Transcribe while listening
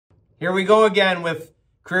Here we go again with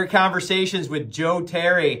Career Conversations with Joe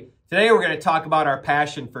Terry. Today we're going to talk about our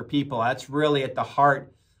passion for people. That's really at the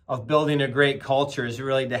heart of building a great culture, is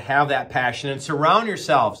really to have that passion and surround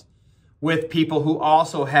yourselves with people who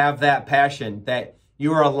also have that passion, that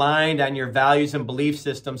you are aligned on your values and belief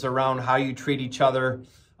systems around how you treat each other,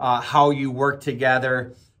 how you work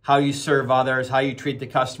together, how you serve others, how you treat the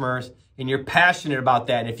customers, and you're passionate about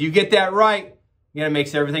that. And if you get that right, it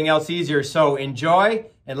makes everything else easier. So enjoy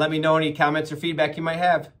and let me know any comments or feedback you might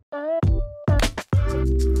have. I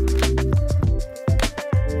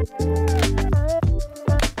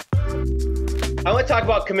want to talk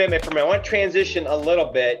about commitment for a minute. I want to transition a little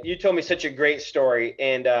bit. You told me such a great story,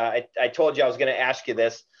 and I told you I was going to ask you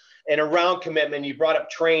this. And around commitment, you brought up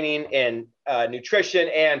training and nutrition,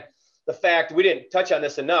 and the fact we didn't touch on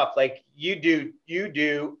this enough. Like you do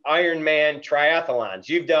Ironman triathlons.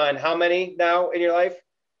 You've done how many now in your life?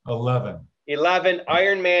 11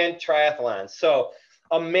 Ironman triathlons. So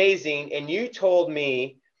amazing. And you told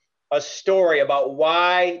me a story about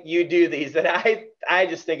why you do these that I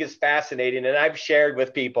just think is fascinating, and I've shared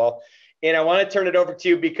with people. And I want to turn it over to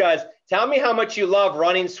you, because tell me how much you love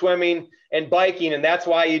running, swimming, and biking, and that's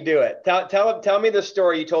why you do it. Tell me the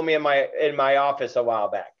story you told me in my office a while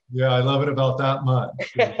back. Yeah, I love it about that much.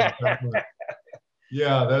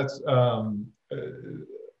 Yeah, that's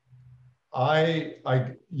I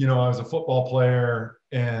was a football player,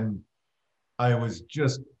 and I was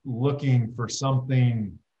just looking for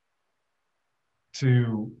something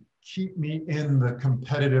to keep me in the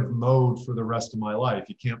competitive mode for the rest of my life.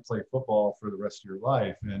 You can't play football for the rest of your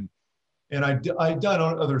life. And I'd done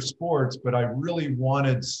other sports, but I really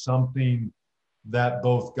wanted something that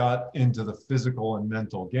both got into the physical and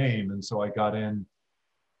mental game. And so I got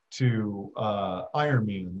into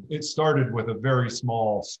Ironman. It started with a very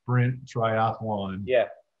small sprint triathlon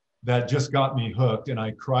that just got me hooked. And I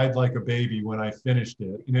cried like a baby when I finished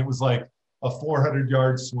it. And it was like a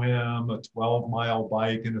 400-yard swim, a 12-mile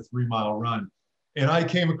bike, and a 3-mile run. And I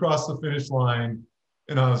came across the finish line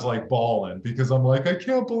and I was like bawling, because I'm like, I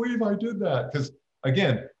can't believe I did that. Because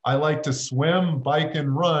again, I like to swim, bike,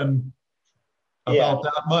 and run about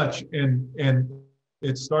that much. And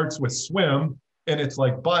it starts with swim, and it's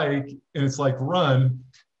like bike, and it's like run.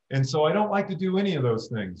 And so I don't like to do any of those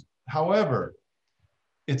things. However,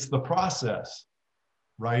 it's the process,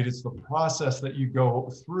 right? It's the process that you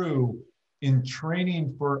go through in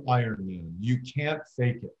training for Ironman. You can't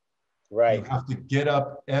fake it. Right. You have to get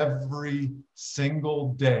up every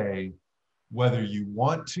single day, whether you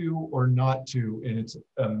want to or not to. And it's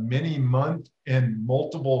a many month and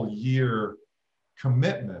multiple year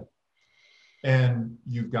commitment. And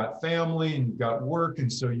you've got family and you've got work.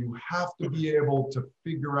 And so you have to be able to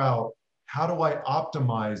figure out, how do I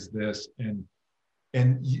optimize this? And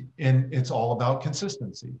it's all about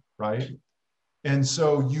consistency, right? And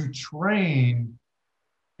so you train,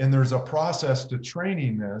 and there's a process to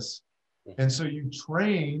training this. And so you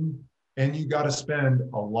train, and you got to spend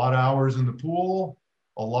a lot of hours in the pool,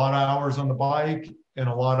 a lot of hours on the bike, and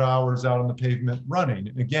a lot of hours out on the pavement running.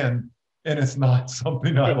 Again, and it's not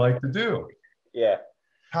something I like to do. Yeah.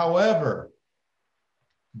 However,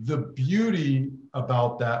 the beauty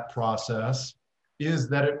about that process is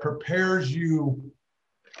that it prepares you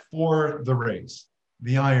for the race,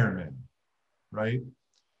 the Ironman, right?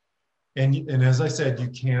 And as I said, you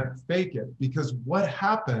can't fake it, because what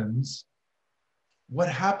happens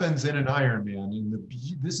in an Ironman, and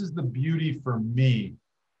this is the beauty for me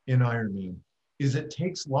in Ironman, is it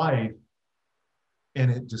takes life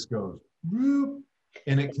and it just goes whoop,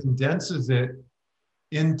 and it condenses it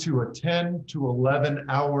into a 10 to 11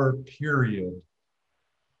 hour period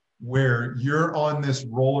where you're on this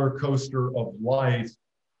roller coaster of life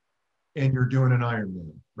and you're doing an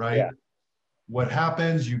Ironman, right? Yeah. What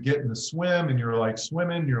happens, you get in the swim and you're like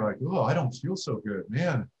swimming, you're like, oh, I don't feel so good,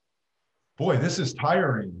 man. Boy, this is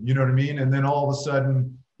tiring, you know what I mean? And then all of a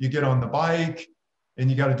sudden you get on the bike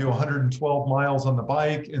and you got to do 112 miles on the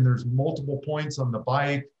bike, and there's multiple points on the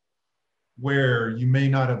bike where you may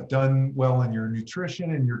not have done well in your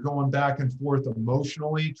nutrition, and you're going back and forth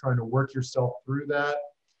emotionally, trying to work yourself through that.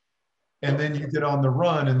 And then you get on the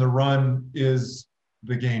run, and the run is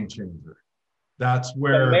the game changer. That's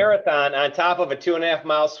where a marathon on top of a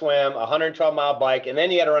 2.5-mile swim, 112-mile bike, and then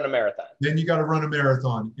you got to run a marathon. Then you got to run a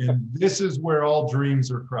marathon. And this is where all dreams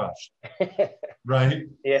are crushed, right?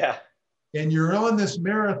 Yeah. And you're on this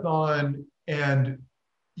marathon, and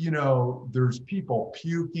there's people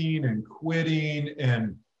puking and quitting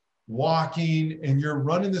and walking, and you're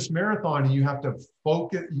running this marathon, and you have to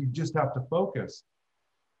focus. You just have to focus.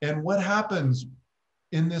 And what happens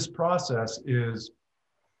in this process is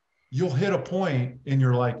you'll hit a point and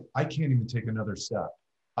you're like, I can't even take another step.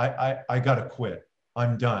 I got to quit.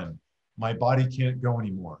 I'm done. My body can't go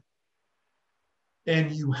anymore.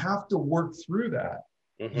 And you have to work through that.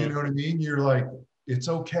 You know what I mean? You're like, it's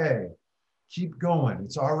okay. Keep going.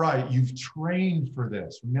 It's all right. You've trained for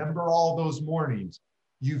this. Remember all those mornings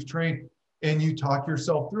you've trained, and you talk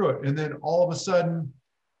yourself through it. And then all of a sudden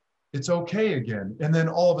it's okay again. And then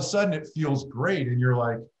all of a sudden it feels great. And you're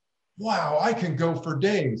like, wow, I can go for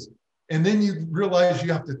days. And then you realize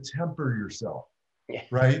you have to temper yourself,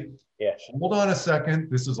 right? Yes. Hold on a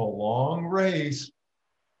second. This is a long race.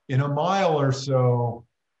 In a mile or so,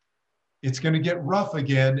 it's going to get rough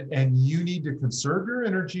again, and you need to conserve your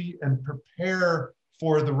energy and prepare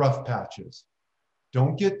for the rough patches.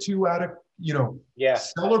 Don't get too out of,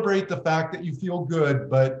 celebrate the fact that you feel good,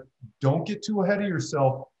 but don't get too ahead of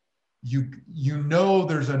yourself. You know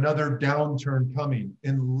there's another downturn coming.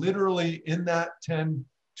 And literally in that 10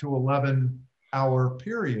 to 11 hour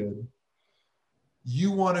period,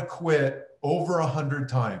 you want to quit over 100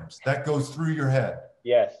 times. That goes through your head.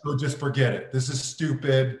 Yes. So just forget it. This is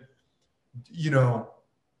stupid.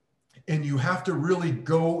 And you have to really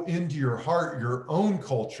go into your heart, your own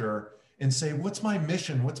culture, and say, what's my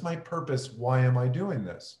mission? What's my purpose? Why am I doing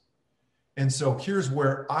this? And so here's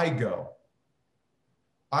where I go,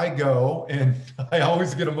 and I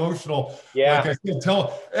always get emotional. Yeah. Like I can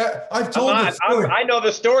tell, I've told this story. I know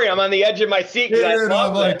the story. I'm on the edge of my seat. And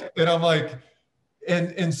I'm like,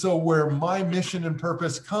 and so where my mission and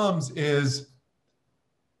purpose comes is,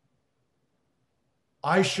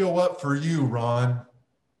 I show up for you, Ron,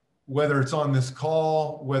 whether it's on this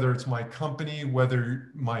call, whether it's my company, whether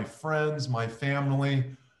my friends, my family,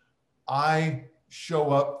 I show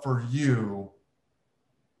up for you.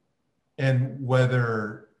 And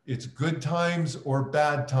whether it's good times or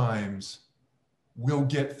bad times, we'll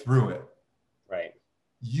get through it. Right.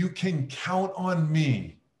 You can count on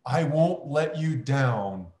me. I won't let you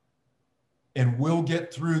down, and we'll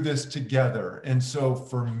get through this together. And so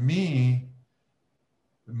for me,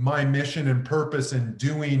 my mission and purpose in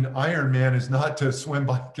doing Ironman is not to swim,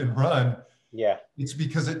 bike, and run. Yeah. It's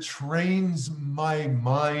because it trains my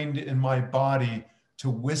mind and my body to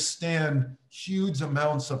withstand huge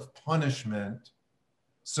amounts of punishment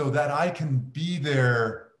so that I can be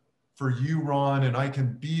there for you, Ron, and I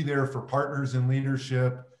can be there for partners in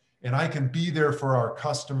leadership, and I can be there for our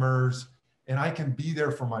customers, and I can be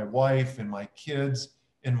there for my wife and my kids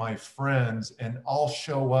and my friends, and I'll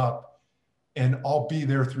show up. And I'll be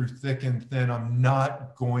there through thick and thin. I'm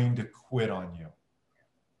not going to quit on you.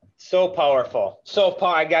 So powerful.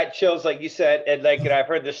 I got chills, like you said, and I've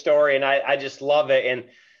heard the story, and I just love it. And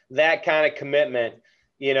that kind of commitment,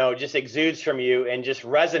 just exudes from you and just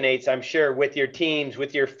resonates, I'm sure, with your teams,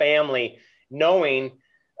 with your family, knowing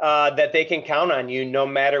that they can count on you no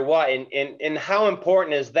matter what. And how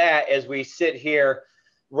important is that as we sit here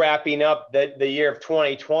wrapping up the year of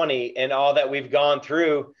 2020 and all that we've gone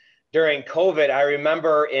through during COVID. I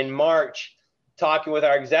remember in March talking with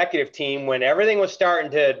our executive team when everything was starting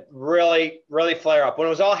to really, really flare up, when it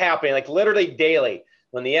was all happening, like literally daily,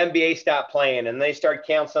 when the NBA stopped playing and they started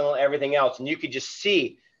canceling everything else. And you could just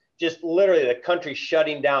see just literally the country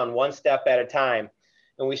shutting down one step at a time.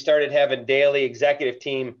 And we started having daily executive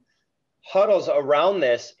team huddles around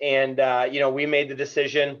this. And, we made the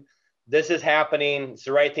decision, this is happening. It's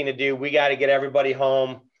the right thing to do. We got to get everybody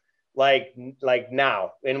home. Like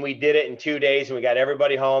now. And we did it in 2 days, and we got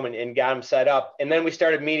everybody home and got them set up. And then we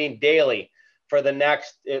started meeting daily for the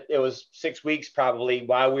next, it was 6 weeks probably,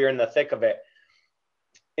 while we were in the thick of it.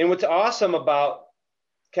 And what's awesome about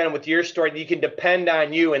kind of with your story, you can depend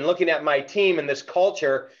on you. And looking at my team and this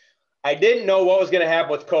culture, I didn't know what was going to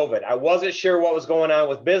happen with COVID. I wasn't sure what was going on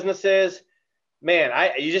with businesses. Man,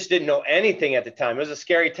 you just didn't know anything at the time. It was a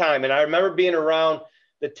scary time. And I remember being around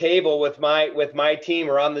the table with my team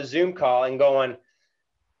or on the Zoom call and going,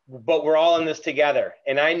 but we're all in this together.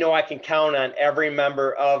 And I know I can count on every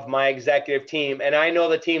member of my executive team. And I know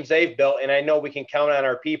the teams they've built, and I know we can count on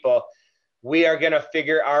our people. We are going to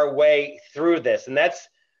figure our way through this. And that's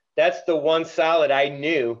the one solid I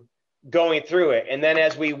knew going through it. And then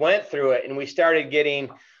as we went through it and we started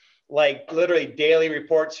getting like literally daily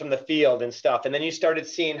reports from the field and stuff. And then you started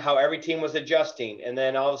seeing how every team was adjusting. And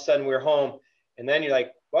then all of a sudden we're home. And then you're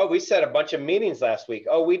like, well, we set a bunch of meetings last week.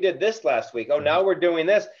 Oh, we did this last week. Oh, now we're doing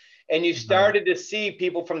this. And you started to see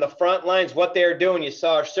people from the front lines, what they're doing. You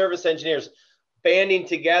saw our service engineers banding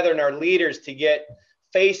together and our leaders to get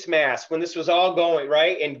face masks when this was all going,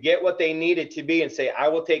 right? And get what they needed to be and say, I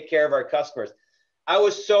will take care of our customers. I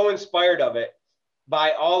was so inspired of it,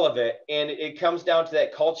 by all of it. And it comes down to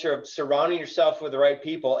that culture of surrounding yourself with the right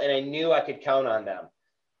people. And I knew I could count on them.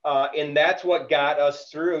 And that's what got us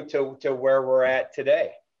through to where we're at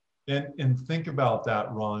today. And think about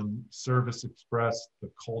that, Ron. Service Express, the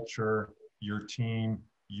culture, your team,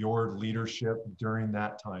 your leadership during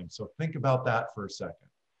that time. So think about that for a second.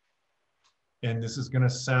 And this is going to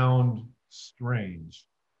sound strange.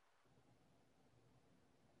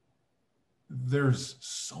 There's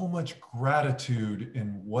so much gratitude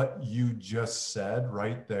in what you just said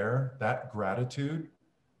right there, that gratitude,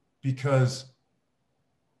 because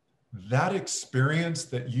that experience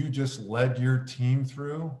that you just led your team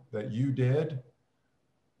through, that you did,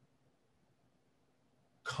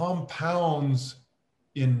 compounds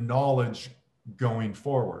in knowledge going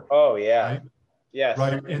forward. Oh, yeah. Right? Yes.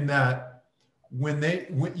 Right. In that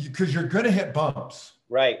because you're going to hit bumps.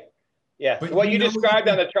 Right. Yeah. But what you described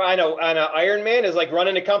on an Ironman is like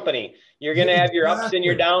running a company. You're going to have your ups and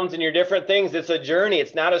your downs and your different things. It's a journey.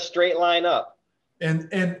 It's not a straight line up. And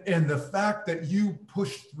the fact that you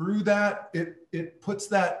push through that, it puts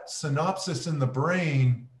that synopsis in the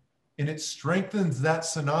brain, and it strengthens that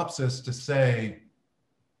synopsis to say,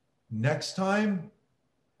 next time,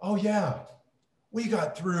 oh yeah, we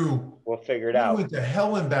got through. We'll figure it out. We went to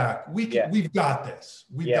hell and back. We've got this.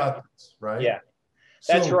 We've got this, right? Yeah,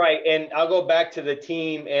 that's right. And I'll go back to the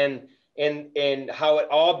team and how it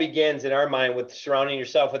all begins in our mind with surrounding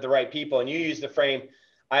yourself with the right people. And you use the frame,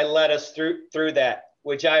 I led us through that,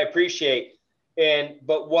 which I appreciate.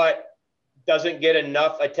 But what doesn't get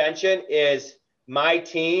enough attention is my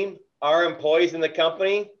team, our employees in the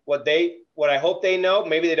company, what I hope they know,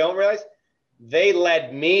 maybe they don't realize, they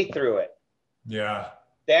led me through it. Yeah.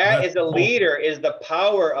 That as a leader is the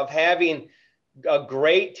power of having a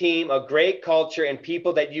great team, a great culture, and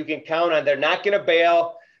people that you can count on. They're not going to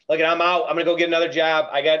bail. Like, I'm out. I'm going to go get another job.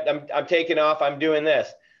 I'm taking off. I'm doing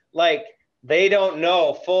this. Like, they don't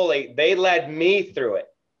know fully. They led me through it,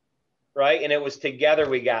 right? And it was together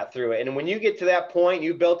we got through it. And when you get to that point,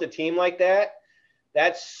 you built a team like that,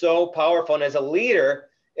 that's so powerful. And as a leader,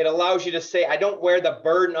 it allows you to say, I don't wear the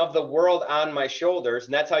burden of the world on my shoulders.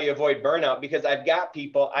 And that's how you avoid burnout, because I've got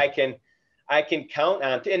people I can count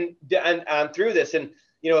on and through this. And,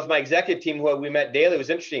 with my executive team, who we met daily, was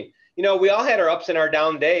interesting. We all had our ups and our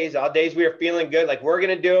down days. All days we were feeling good, like we're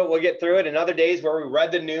going to do it, we'll get through it. And other days where we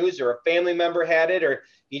read the news or a family member had it, or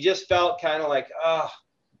you just felt kind of like,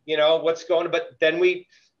 what's going on? But then we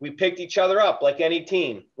picked each other up like any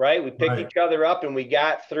team, right? We picked each other up and we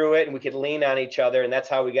got through it, and we could lean on each other. And that's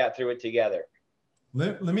how we got through it together.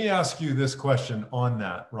 Let me ask you this question on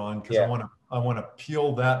that, Ron, because I want to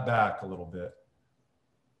peel that back a little bit.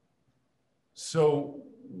 So,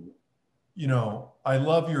 I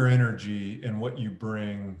love your energy and what you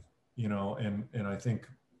bring, and I think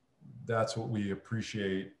that's what we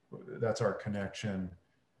appreciate. That's our connection,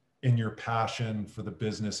 in your passion for the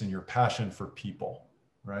business and your passion for people,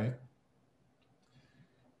 right?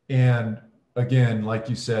 And again, like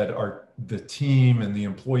you said, the team and the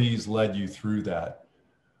employees led you through that.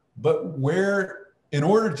 But in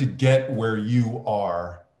order to get where you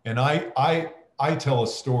are, and I tell a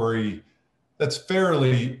story that's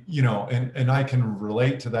fairly, and I can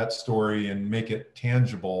relate to that story and make it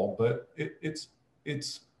tangible, but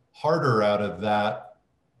it's harder out of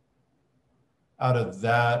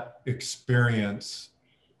that experience,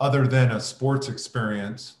 other than a sports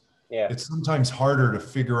experience. Yeah. It's sometimes harder to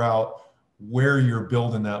figure out where you're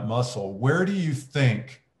building that muscle. Where do you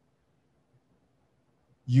think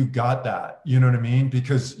you got that? You know what I mean?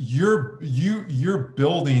 Because you're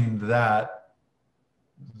building that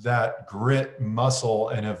grit muscle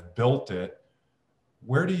and have built it.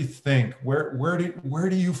 Where do you think, where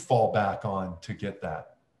do you fall back on to get that?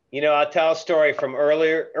 I'll tell a story from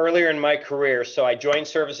earlier in my career. So I joined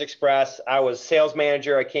Service Express. I was sales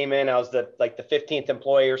manager. I came in, I was the 15th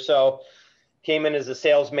employee or so, came in as a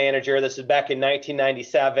sales manager. This is back in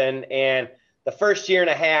 1997. And the first year and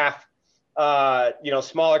a half,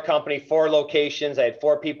 smaller company, 4 locations. I had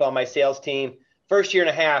 4 people on my sales team. First year and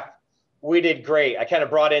a half, we did great. I kind of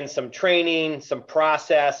brought in some training, some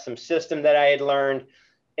process, some system that I had learned,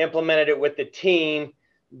 implemented it with the team.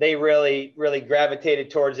 They really, really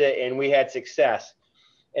gravitated towards it, and we had success.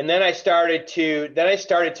 And then I started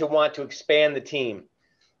to want to expand the team.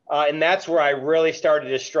 And that's where I really started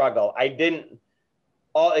to struggle. I didn't,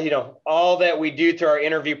 all that we do through our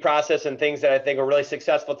interview process and things that I think are really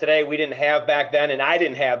successful today, we didn't have back then, and I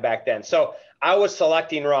didn't have back then. So I was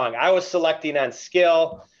selecting wrong. I was selecting on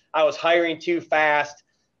skill. I was hiring too fast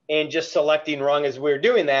and just selecting wrong as we were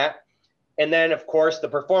doing that. And then, of course, the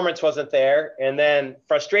performance wasn't there. And then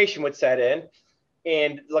frustration would set in.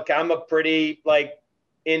 And look, I'm a pretty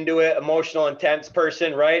into it, emotional, intense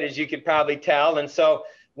person, right? As you could probably tell. And so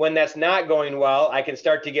when that's not going well, I can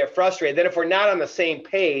start to get frustrated. Then if we're not on the same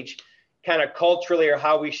page, kind of culturally or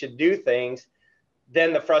how we should do things,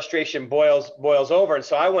 then the frustration boils over. And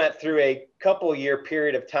so I went through a couple year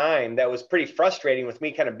period of time that was pretty frustrating with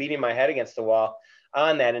me kind of beating my head against the wall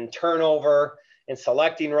on that, and turnover and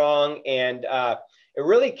selecting wrong. And it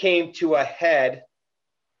really came to a head.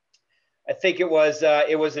 I think it was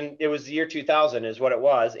the year 2000 is what it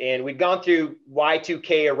was. And we'd gone through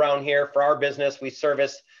Y2K around here for our business. We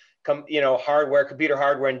service, hardware, computer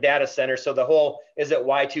hardware and data centers. So the whole, is it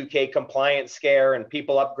Y2K compliant scare and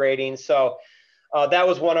people upgrading. So that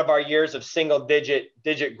was one of our years of single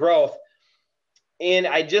digit growth. And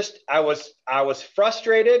I was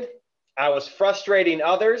frustrated. I was frustrating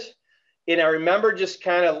others. And I remember just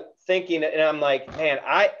kind of thinking, and I'm like, man,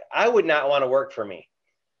 I would not want to work for me.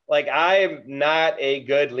 Like, I'm not a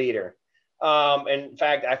good leader. In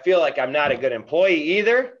fact, I feel like I'm not a good employee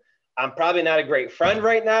either. I'm probably not a great friend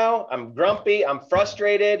right now. I'm grumpy. I'm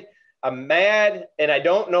frustrated. I'm mad. And I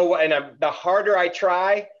don't know what, and the harder I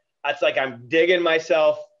try, it's like I'm digging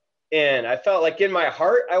myself in. I felt like in my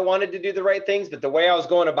heart, I wanted to do the right things, but the way I was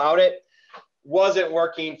going about it wasn't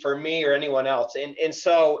working for me or anyone else. And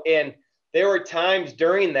so there were times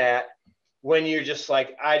during that when you're just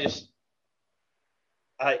like,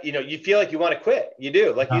 you feel like you want to quit. You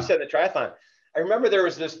do, like you said, the triathlon. I remember there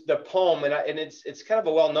was the poem, and it's kind of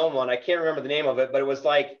a well-known one. I can't remember the name of it, but it was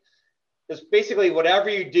like, it's basically, whatever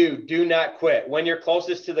you do not quit. When you're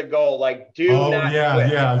closest to the goal, like, do not quit.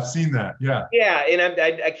 Yeah, I've seen that. Yeah. Yeah, and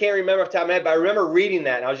I can't remember off the top of my head, but I remember reading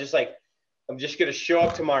that, and I was just like, I'm just going to show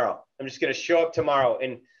up tomorrow. I'm just going to show up tomorrow.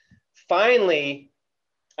 And finally,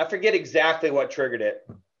 I forget exactly what triggered it,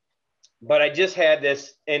 but I just had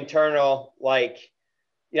this internal, like,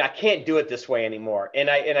 I can't do it this way anymore. And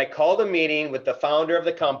I called a meeting with the founder of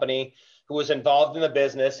the company who was involved in the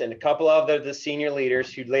business and a couple of the senior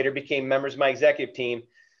leaders who later became members of my executive team.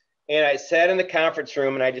 And I sat in the conference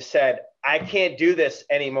room and I just said, I can't do this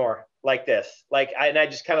anymore like this. And I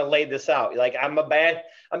just kind of laid this out. Like, I'm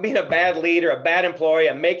being a bad leader, a bad employee.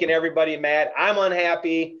 I'm making everybody mad. I'm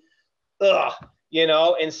unhappy.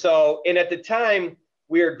 And so, and at the time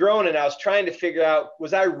we were growing, and I was trying to figure out,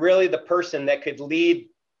 was I really the person that could lead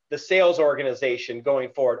the sales organization going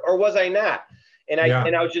forward, or was I not? And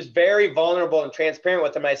I was just very vulnerable and transparent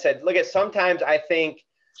with them. I said, look, sometimes I think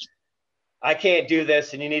I can't do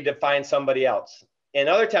this and you need to find somebody else. And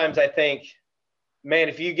other times I think, man,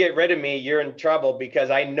 if you get rid of me, you're in trouble, because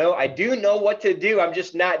I do know what to do. I'm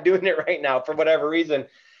just not doing it right now for whatever reason.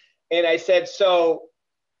 And I said, so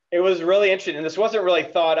it was really interesting. And this wasn't really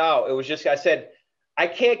thought out. It was just, I said, I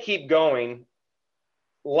can't keep going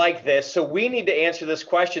like this. So we need to answer this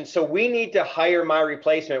question. So we need to hire my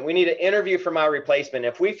replacement. We need to interview for my replacement.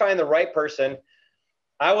 If we find the right person,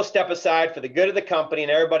 I will step aside for the good of the company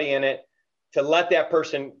and everybody in it to let that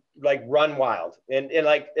person like run wild. And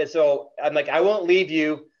so I'm like, I won't leave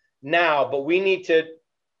you now, but we need to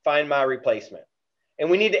find my replacement and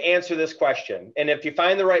we need to answer this question. And if you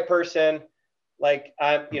find the right person, like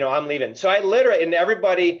I'm leaving. So I literally, and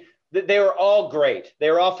everybody, they were all great. They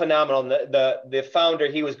were all phenomenal. And the founder,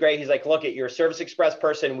 he was great. He's like, look, you're a Service Express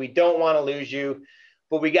person. We don't want to lose you,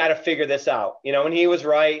 but we got to figure this out, and he was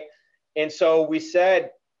right. And so we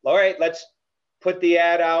said, all right, let's put the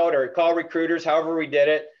ad out or call recruiters, however we did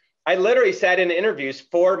it. I literally sat in interviews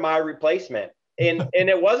for my replacement. And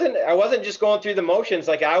I wasn't just going through the motions.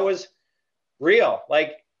 Like, I was real.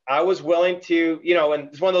 Like, I was willing to, and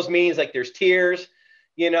it's one of those meetings, like there's tears,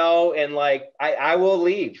 and like, I will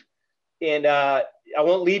leave. And I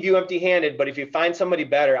won't leave you empty handed, but if you find somebody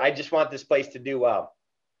better, I just want this place to do well.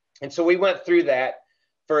 And so we went through that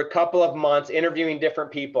for a couple of months, interviewing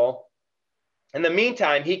different people. In the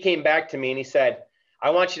meantime, he came back to me and he said,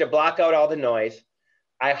 I want you to block out all the noise.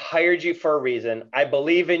 I hired you for a reason. I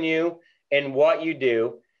believe in you and what you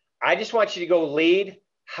do. I just want you to go lead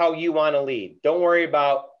how you want to lead. Don't worry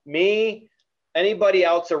about me, anybody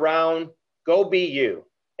else around. Go be you.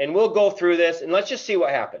 And we'll go through this and let's just see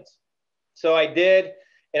what happens. So I did.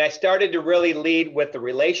 And I started to really lead with the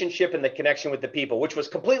relationship and the connection with the people, which was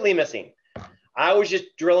completely missing. I was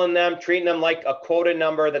just drilling them, treating them like a quota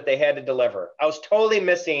number that they had to deliver. I was totally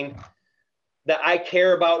missing that I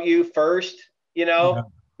care about you first,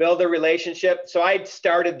 build a relationship. So I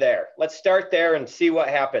started there. Let's start there and see what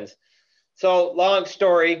happens. So long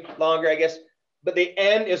story, longer, I guess. But the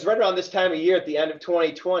end is right around this time of year at the end of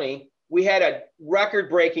 2020. We had a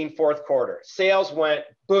record-breaking fourth quarter. Sales went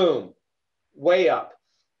boom, way up.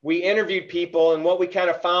 We interviewed people, and what we kind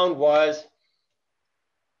of found was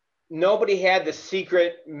nobody had the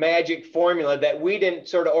secret magic formula that we didn't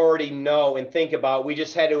sort of already know and think about. We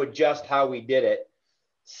just had to adjust how we did it.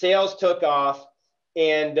 Sales took off.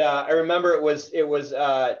 And I remember it was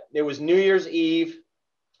New Year's Eve.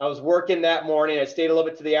 I was working that morning. I stayed a little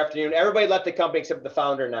bit to the afternoon. Everybody left the company except the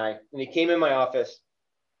founder and I. And he came in my office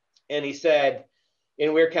and he said,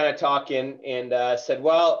 and we were kind of talking, and said,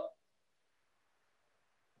 well,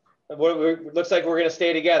 looks like we're going to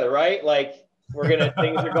stay together, right? Like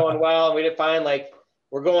things are going well. And we did fine. Like,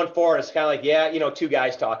 we're going forward. It's kind of like, yeah, two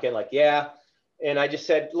guys talking, like, yeah. And I just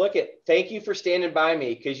said, thank you for standing by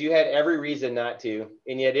me, because you had every reason not to,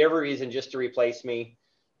 and you had every reason just to replace me.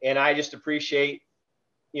 And I just appreciate,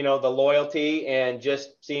 the loyalty and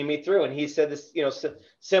just seeing me through. And he said this,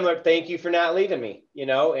 similar, thank you for not leaving me,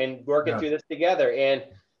 and working through this together. And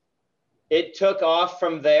it took off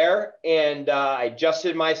from there. And I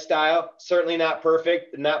adjusted my style. Certainly not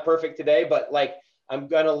perfect today, but like, I'm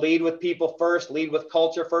going to lead with people first, lead with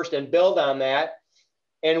culture first, and build on that.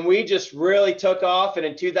 And we just really took off. And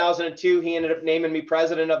in 2002, he ended up naming me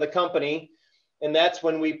president of the company. And that's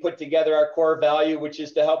when we put together our core value, which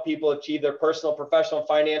is to help people achieve their personal, professional,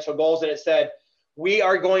 financial goals. And it said, we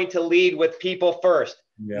are going to lead with people first.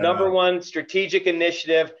 Yeah. Number one strategic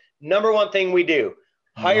initiative. Number one thing we do,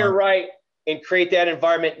 hire right and create that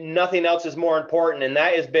environment. Nothing else is more important. And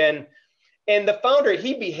that has been, and the founder,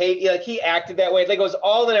 he behaved like he acted that way. Like, it was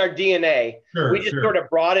all in our DNA. We just sort of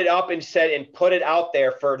brought it up and said, and put it out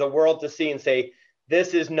there for the world to see and say,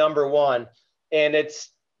 this is number one. And it's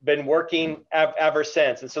been working ever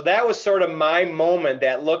since. And so that was sort of my moment,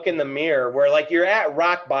 that look in the mirror where, like, you're at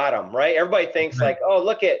rock bottom, right? Everybody thinks like, oh,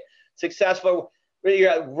 look at successful. You're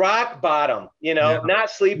at rock bottom, not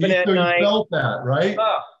sleeping at night. You felt that, right?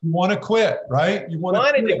 You want to quit, right? You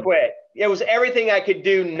wanted to quit. It was everything I could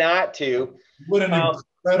do not to. What an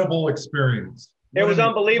incredible experience. It was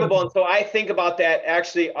unbelievable. And so I think about that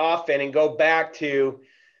actually often and go back to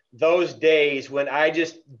those days when I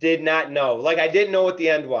just did not know. Like, I didn't know what the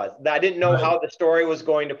end was. I didn't know how the story was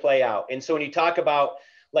going to play out. And so when you talk about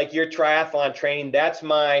like your triathlon training, that's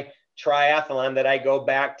my triathlon that I go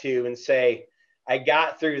back to and say, I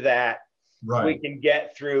got through that. Right. We can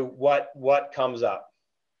get through what comes up.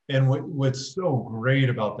 And what's so great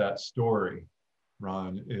about that story,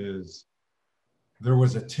 Ron, is there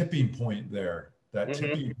was a tipping point there. That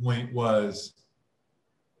tipping point was,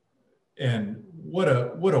 and what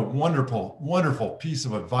a wonderful, wonderful piece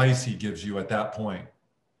of advice he gives you at that point.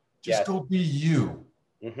 Just go be you.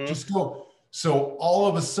 Just go. So all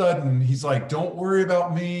of a sudden he's like, don't worry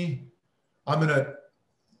about me.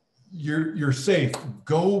 You're safe.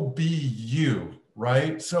 Go be you,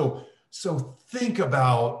 right? So think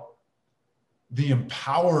about the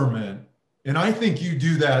empowerment. And I think you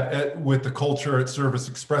do that with the culture at Service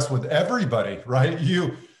Express with everybody, right?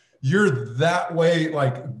 You're that way,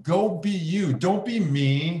 like, go be you. Don't be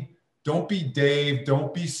me. Don't be Dave.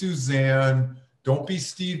 Don't be Suzanne. Don't be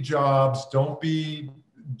Steve Jobs. Don't be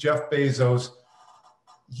Jeff Bezos.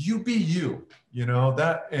 You be you,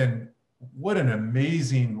 that. And what an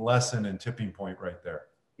amazing lesson and tipping point right there.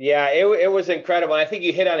 Yeah, it was incredible. I think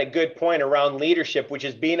you hit on a good point around leadership, which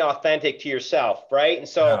is being authentic to yourself, right? And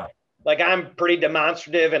so, like, I'm pretty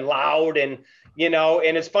demonstrative and loud, and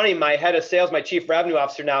and it's funny. My head of sales, my chief revenue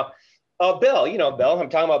officer now, Bill. Bill. I'm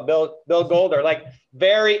talking about Bill Golder, like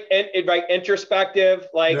very introspective,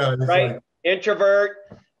 like introvert,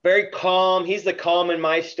 very calm. He's the calm in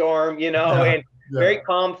my storm, and very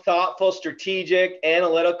calm, thoughtful, strategic,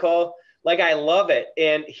 analytical. Like, I love it.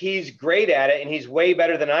 And he's great at it. And he's way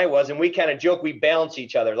better than I was. And we kind of joke, we balance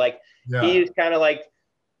each other. Like, he's kind of like,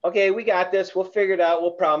 okay, we got this. We'll figure it out.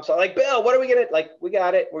 We'll problem solve. Like, Bill, what are we going to, like, we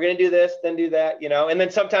got it. We're going to do this, then do that, And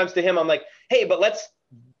then sometimes to him, I'm like, hey, but let's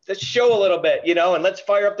show a little bit, and let's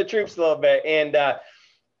fire up the troops a little bit. And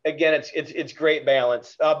again, it's great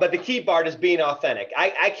balance. But the key part is being authentic.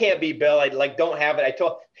 I can't be Bill. I don't have it.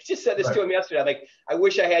 I just said this to him yesterday. I'm like, I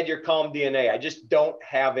wish I had your calm DNA. I just don't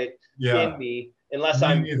have it in me unless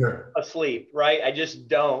I'm asleep, right? I just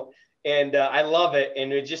don't. And I love it.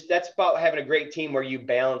 And that's about having a great team where you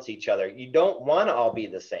balance each other. You don't want to all be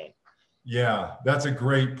the same. Yeah, that's a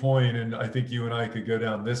great point. And I think you and I could go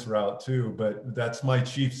down this route too, but that's my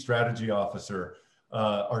chief strategy officer.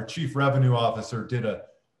 Our chief revenue officer did a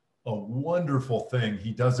wonderful thing.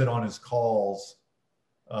 He does it on his calls.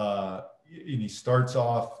 And he starts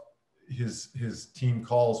off his team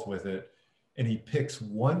calls with it, and he picks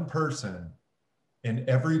one person, and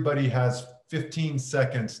everybody has 15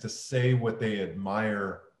 seconds to say what they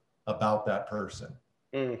admire about that person.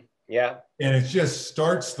 Yeah. And it just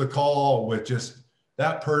starts the call with just,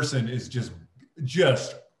 that person is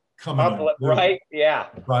just coming up, right? Yeah.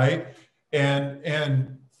 Right.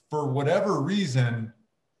 And for whatever reason,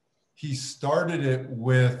 he started it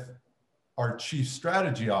with our chief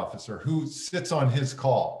strategy officer who sits on his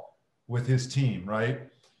call with his team, right?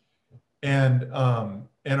 And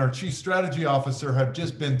our chief strategy officer had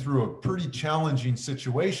just been through a pretty challenging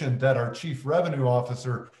situation that our chief revenue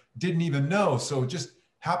officer didn't even know. So it just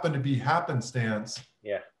happened to be happenstance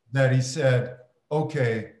that he said,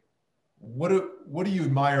 okay, what do you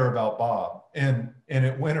admire about Bob? And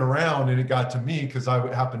it went around and it got to me because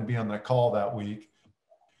I happened to be on that call that week.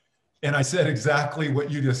 And I said exactly what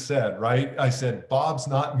you just said, right? I said, Bob's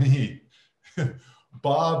not me.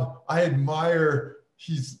 Bob, I admire,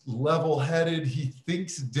 he's level-headed. He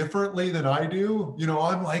thinks differently than I do. You know,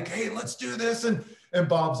 I'm like, hey, let's do this. And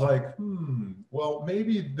Bob's like, well,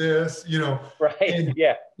 maybe this, you know. Right,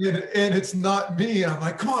 and it's not me. I'm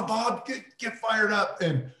like, come on, Bob, get fired up.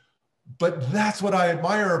 But that's what I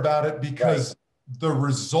admire about it, because the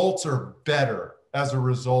results are better as a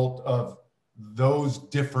result of those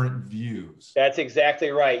different views. That's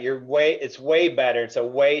exactly right. It's way better. It's a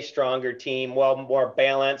way stronger team, well, more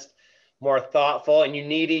balanced, more thoughtful, and you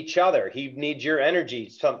need each other. He needs your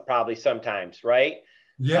energy probably sometimes, right?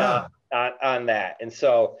 Yeah. On that. And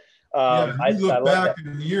so I look back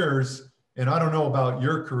in years, and I don't know about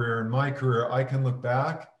your career and my career, I can look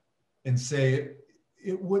back and say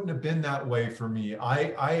it wouldn't have been that way for me.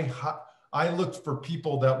 I looked for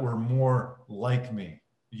people that were more like me.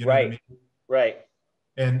 You know what I mean? Right.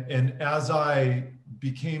 And as I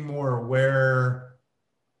became more aware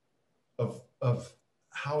of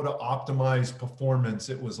how to optimize performance,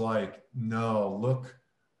 it was like, no,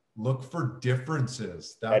 look for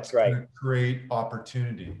differences. That's right. Going to create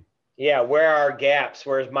opportunity. Yeah. Where are our gaps?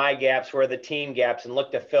 Where's my gaps? Where are the team gaps? And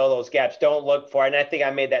look to fill those gaps. Don't look for it. And I think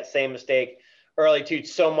I made that same mistake early too,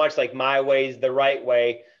 so much like my way is the right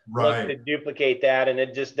way. Right. Look to duplicate that. And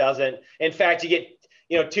it just doesn't. In fact, you get,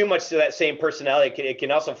 too much to that same personality. It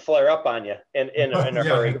can also flare up on you in a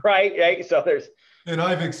hurry. Right. So and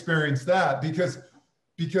I've experienced that because, and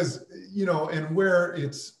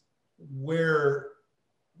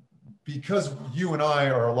because you and I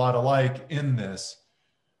are a lot alike in this,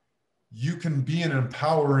 you can be an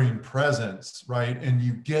empowering presence, right? And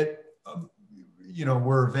you get,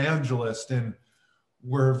 we're evangelists, and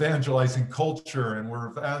we're evangelizing culture, and we're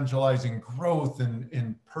evangelizing growth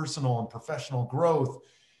and personal and professional growth.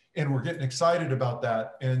 And we're getting excited about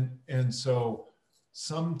that. And so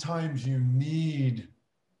sometimes you need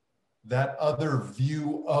that other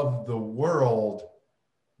view of the world,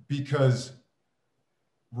 because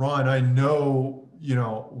Ron, I know,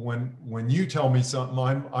 when you tell me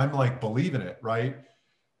something, I'm like believing it, right?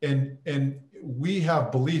 And we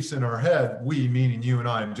have beliefs in our head, we meaning you and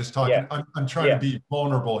I. I'm just talking, I'm trying to be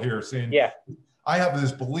vulnerable here, saying, I have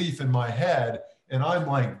this belief in my head and I'm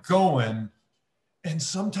like going, and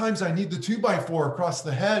sometimes I need the 2x4 across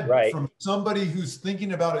the head from somebody who's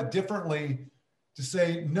thinking about it differently to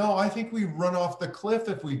say, no, I think we run off the cliff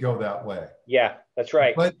if we go that way. Yeah, that's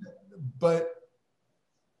right. But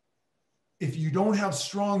if you don't have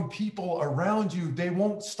strong people around you, they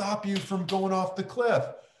won't stop you from going off the cliff.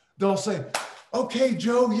 They'll say, okay,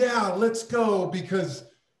 Joe, yeah, let's go, because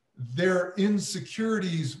their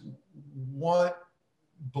insecurities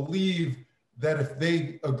believe that if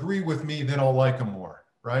they agree with me, then I'll like them more,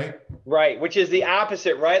 right? Right, which is the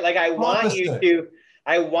opposite, right? Like I want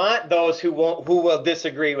those who will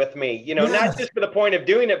disagree with me, not just for the point of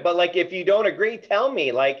doing it, but like if you don't agree, tell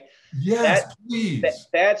me. Like, yes, please.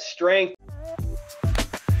 That's strength.